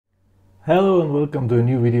Hello and welcome to a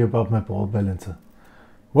new video about my ball balancer.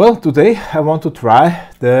 Well, today I want to try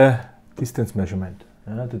the distance measurement.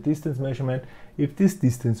 If this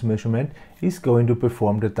distance measurement is going to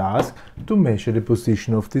perform the task to measure the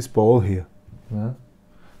position of this ball here.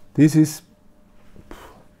 This is,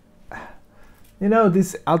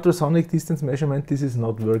 this ultrasonic distance measurement, this is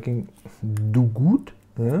not working too good.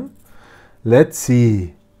 Let's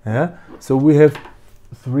see. So we have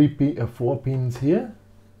four pins here.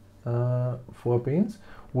 4 pins.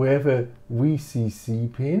 We have a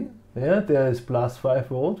VCC pin. There is plus 5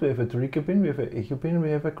 volt. We have a trigger pin. We have an echo pin.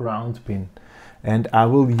 We have a ground pin. And I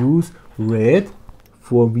will use red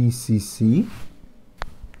for VCC,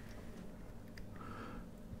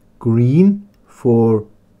 green for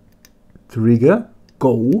trigger.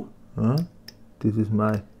 Go. This is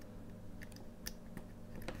my.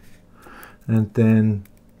 And then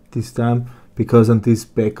this time, because on this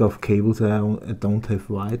back of cables I don't have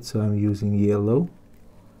white, so I'm using yellow.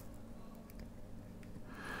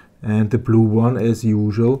 And the blue one, as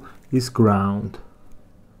usual, is ground.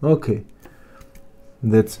 Okay,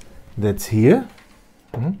 that's here.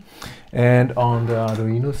 And on the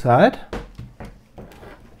Arduino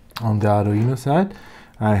side,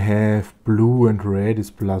 I have blue and red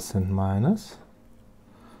is plus and minus.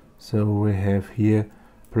 So we have here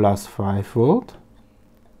plus 5 volt.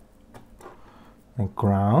 And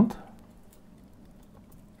ground.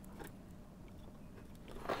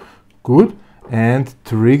 Good. And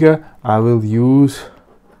trigger I will use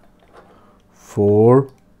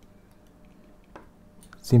for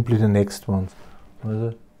simply the next ones.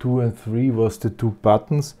 2 and 3 was the 2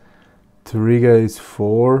 buttons. Trigger is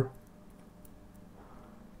 4.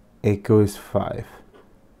 Echo is 5.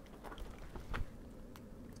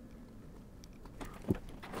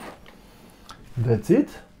 That's it.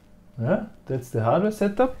 That's the hardware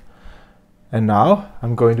setup. And now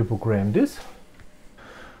I'm going to program this.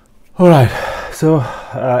 Alright, so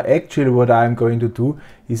actually what I'm going to do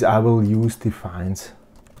is I will use defines.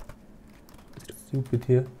 Stupid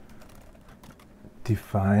here.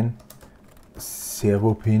 Define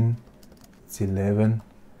servo pin, it's 11,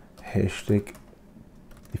 hashtag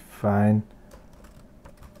define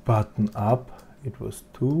button up, it was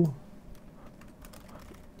 2,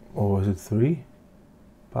 or was it 3?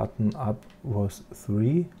 Button up was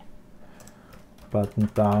 3, button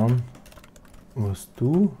down was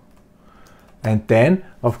 2, and then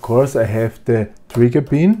of course I have the trigger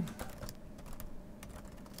pin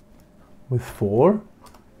with 4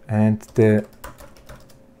 and the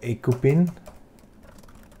echo pin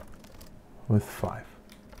with 5.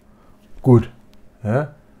 Good.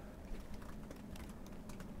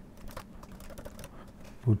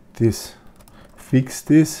 Put this, fix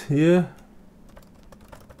this here.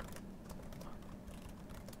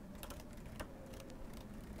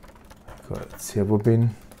 Servo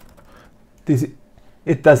pin.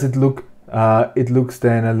 It doesn't look. It looks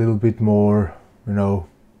then a little bit more,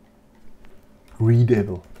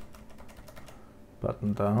 readable.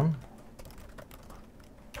 Button down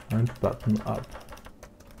and button up.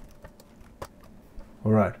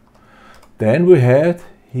 All right. Then we had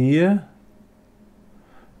here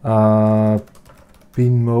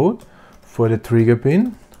pin mode for the trigger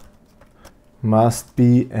pin. Must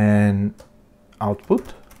be an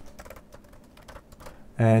output.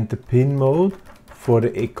 And the pin mode for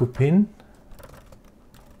the echo pin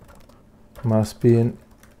must be an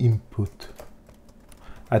input.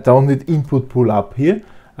 I don't need input pull up here,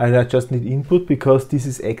 I just need input because this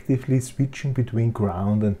is actively switching between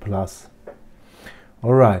ground and plus.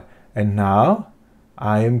 Alright, and now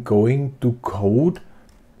I am going to code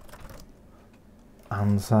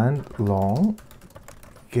unsigned long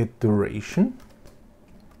get duration.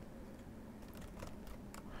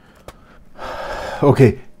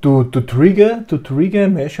 Okay, to trigger a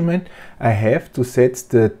measurement, I have to set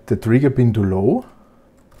the trigger pin to low.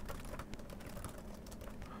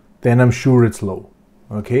 Then I'm sure it's low.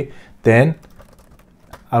 Okay, then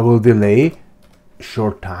I will delay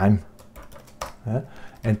short time.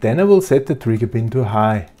 And then I will set the trigger pin to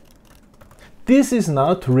high. This is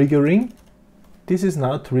now triggering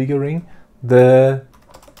the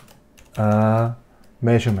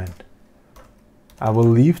measurement. I will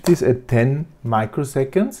leave this at 10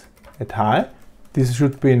 microseconds at high. This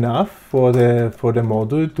should be enough for the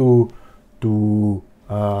module to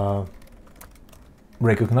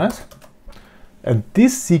recognize. And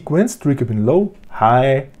this sequence, trigger pin low,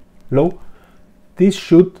 high, low, this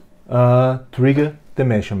should trigger the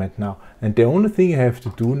measurement now. And the only thing I have to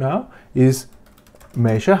do now is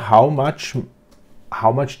measure how much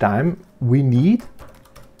time we need.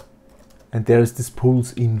 And there is this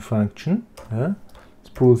pulse in function.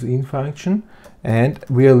 pulse in function, and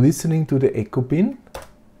we are listening to the echo pin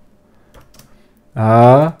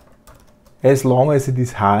as long as it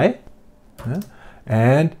is high.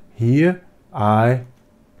 And here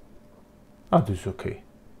this is okay.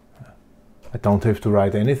 I don't have to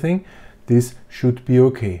write anything. This should be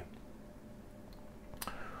okay.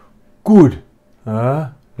 Good.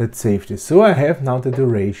 Let's save this. So I have now the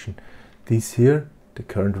duration. This here, the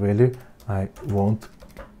current value, I won't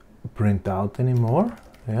print out anymore.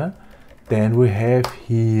 Yeah. Then we have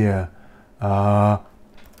here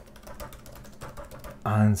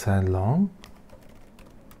unsigned long,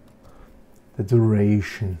 the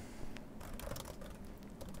duration.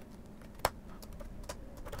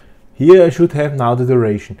 Here I should have now the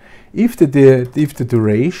duration. If the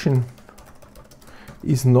duration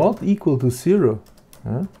is not equal to 0,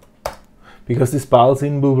 because this pulse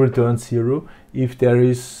in will return 0 if there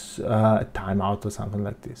is a timeout or something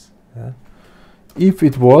like this. If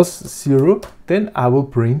it was 0, then I will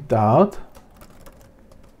print out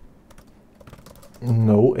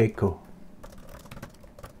no echo.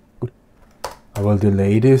 I will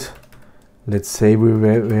delay this. Let's say we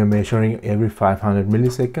are measuring every 500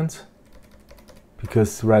 milliseconds,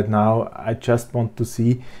 because right now I just want to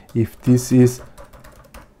see if this is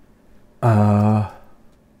I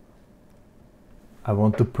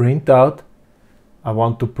want to print out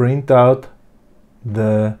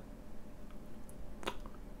the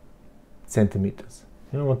centimeters.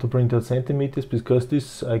 I want to print out centimeters because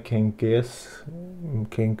this I can guess,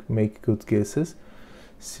 can make good guesses.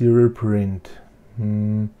 Serial print.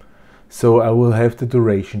 So I will have the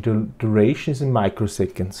duration. The duration is in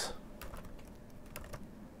microseconds.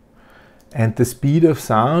 And the speed of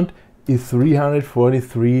sound is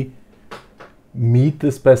 343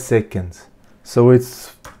 meters per second. So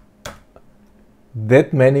it's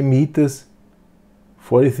that many meters,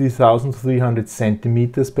 43,300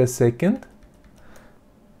 centimeters per second.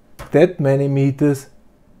 That many meters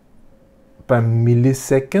per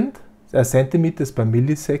millisecond, centimeters per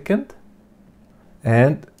millisecond,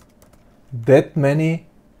 and that many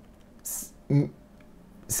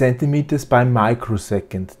centimeters by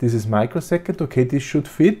microsecond. This is microsecond. Okay, this should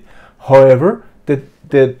fit. However,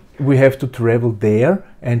 that we have to travel there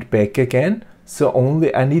and back again, so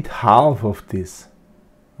only I need half of this.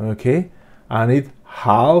 Okay, I need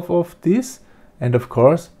half of this, and of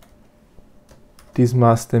course this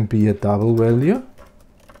must then be a double value,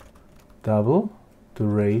 double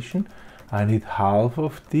duration. I need half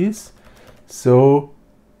of this. So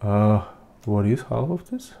what is half of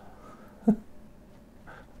this?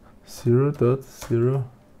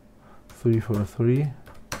 0.0343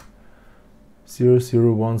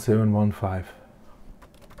 001715.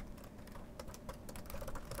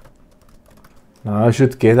 Now I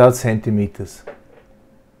should get out centimeters.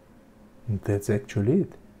 And that's actually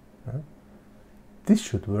it. This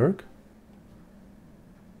should work.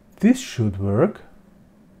 This should work.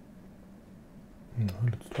 No,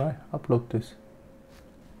 let's try upload this.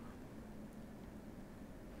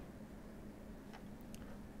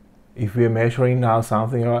 If we are measuring now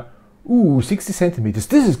something like 60 centimeters,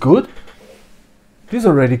 this is good. This is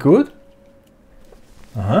already good.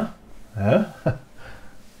 Yeah.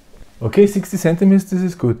 Okay, 60 centimeters, this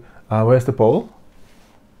is good. Where's the ball?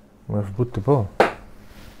 Where have I put the ball?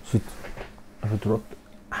 Shit, I dropped it.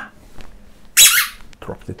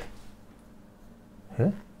 Dropped it.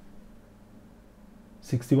 Yeah?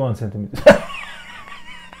 61 centimeters.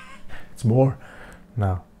 It's more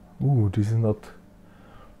now. This is not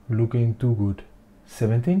looking too good.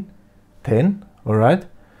 17, 10, all right.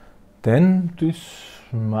 Then this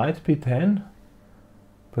might be 10,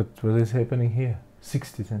 but what is happening here?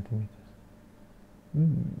 60 centimeters.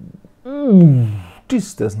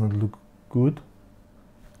 This does not look good.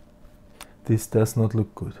 This does not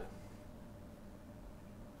look good.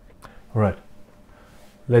 All right.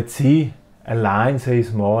 Let's see. A line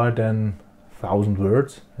says more than 1,000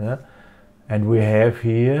 words. Yeah? And we have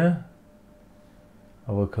here,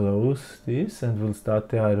 I will close this and we'll start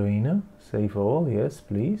the Arduino. Save all, yes,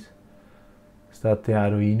 please. Start the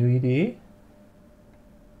Arduino IDE.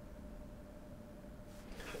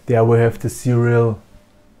 There we have the serial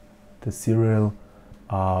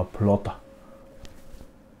plotter.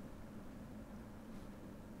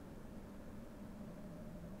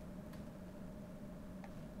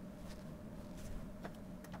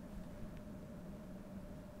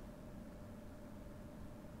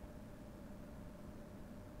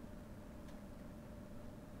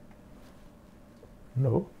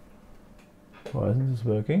 No, why isn't this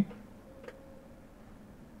working?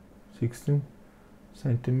 16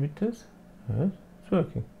 centimeters. Yes, it's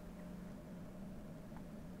working.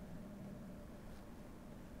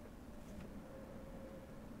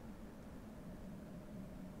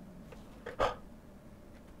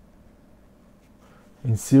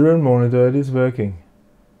 In serial monitor it is working.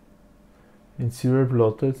 In serial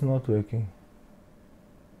plotter it's not working.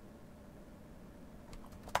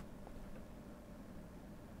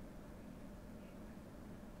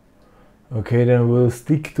 Okay, then we'll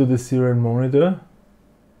stick to the serial monitor.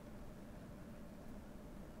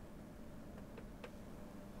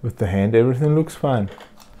 With the hand everything looks fine.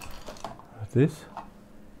 Like this.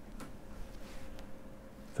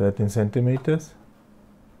 13 centimeters.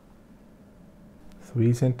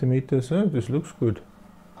 3 centimeters. Oh, this looks good.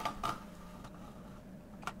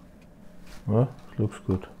 Well, it looks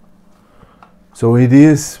good. So it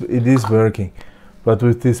is working. But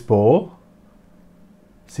with this ball,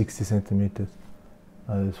 60 centimeters.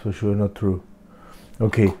 That's for sure not true.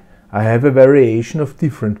 Okay, I have a variation of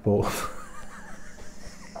different balls.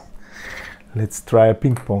 Let's try a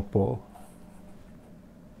ping pong ball.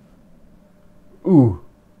 Ooh,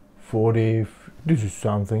 40. This is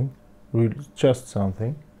something. Just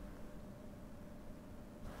something.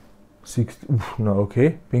 60. Oof, no,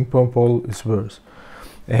 okay. Ping pong ball is worse.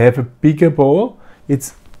 I have a bigger ball.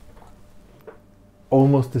 It's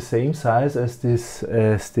almost the same size as this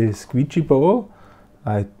squeegee ball.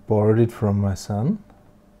 I borrowed it from my son.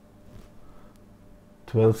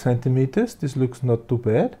 12 centimeters. This looks not too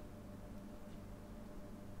bad.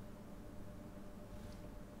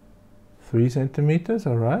 3 centimeters,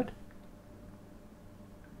 all right.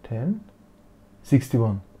 10,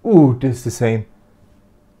 61. Ooh, this is the same.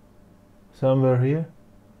 Somewhere here.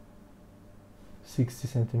 60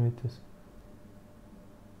 centimeters.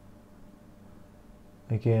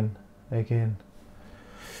 Again.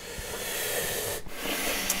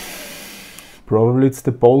 Probably it's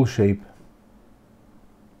the ball shape.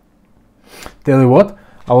 Tell you what,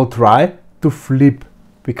 I will try to flip,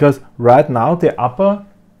 because right now the upper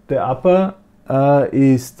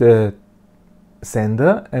is the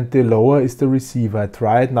sender and the lower is the receiver. I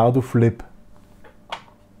try it now to flip.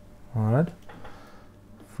 Alright,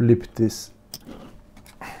 flip this.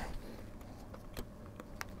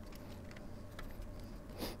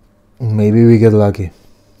 Maybe we get lucky.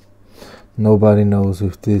 Nobody knows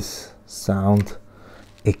with this sound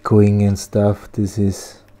echoing and stuff. This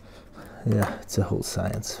is, yeah, it's a whole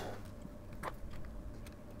science.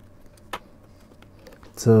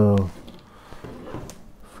 So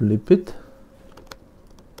flip it,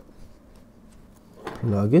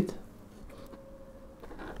 plug it.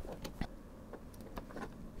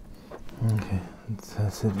 Okay,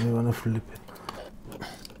 that's it. We want to flip it.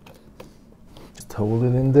 Just hold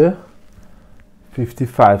it in there.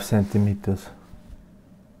 55 centimeters.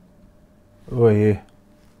 Oh yeah.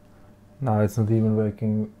 Now it's not even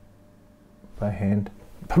working by hand,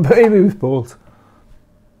 but maybe with balls.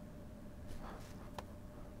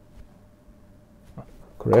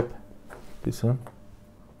 Grab this one.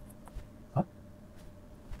 Huh?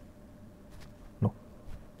 No.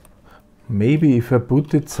 Maybe if I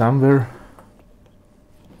put it somewhere.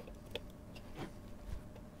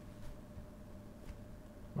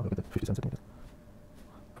 Oh, look at that, 50 centimeters.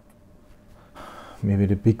 Maybe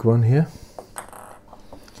the big one here.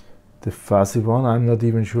 The fuzzy one, I'm not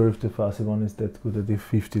even sure if the fuzzy one is that good at the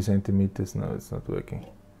 50 centimeters. No, it's not working.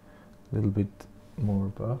 A little bit more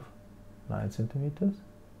above. 9 centimeters.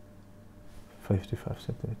 55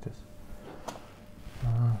 centimeters.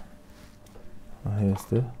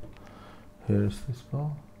 Here's this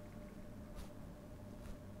ball.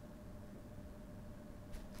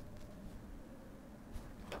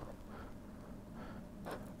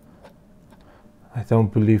 I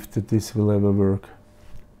don't believe that this will ever work.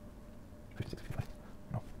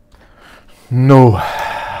 No.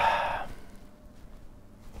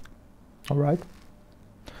 All right.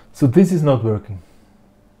 So this is not working.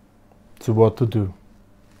 So what to do?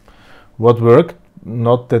 What worked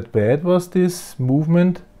not that bad was this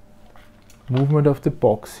movement of the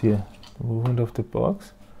box here. The movement of the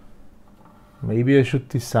box. Maybe I should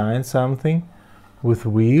design something with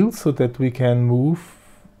wheels so that we can move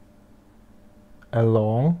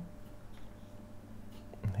along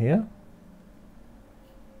here.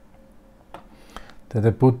 That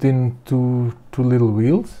I put in two little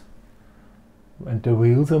wheels, and the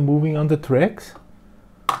wheels are moving on the tracks.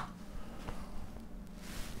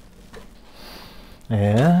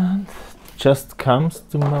 And just comes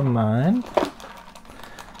to my mind,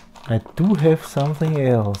 I do have something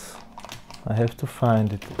else. I have to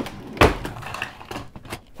find it.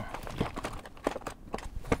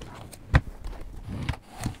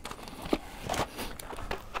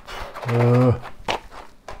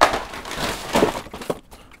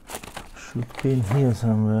 Should be in here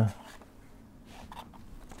somewhere.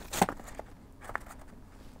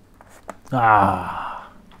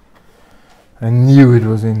 I knew it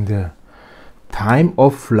was in there. Time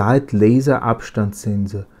of flight laser Abstand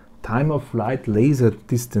sensor. Time of flight laser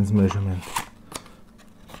distance measurement.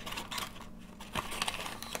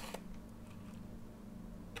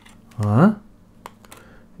 Huh?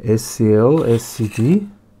 SCL, SCD.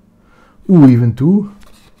 Ooh, even 2.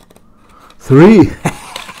 3.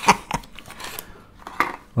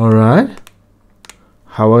 Alright.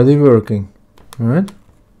 How are they working? Alright.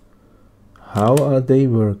 How are they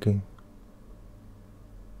working?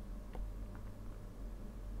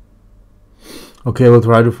 Okay, we'll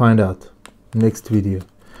try to find out next video,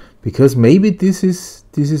 because maybe this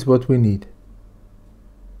is what we need.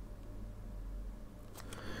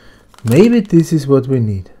 Maybe this is what we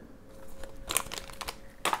need.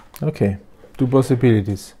 Okay, 2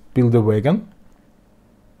 possibilities: build a wagon,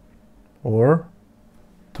 or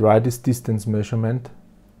try this distance measurement.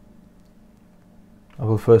 I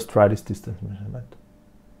will first try this distance measurement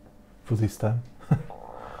for this time.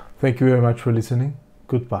 Thank you very much for listening.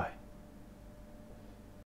 Goodbye.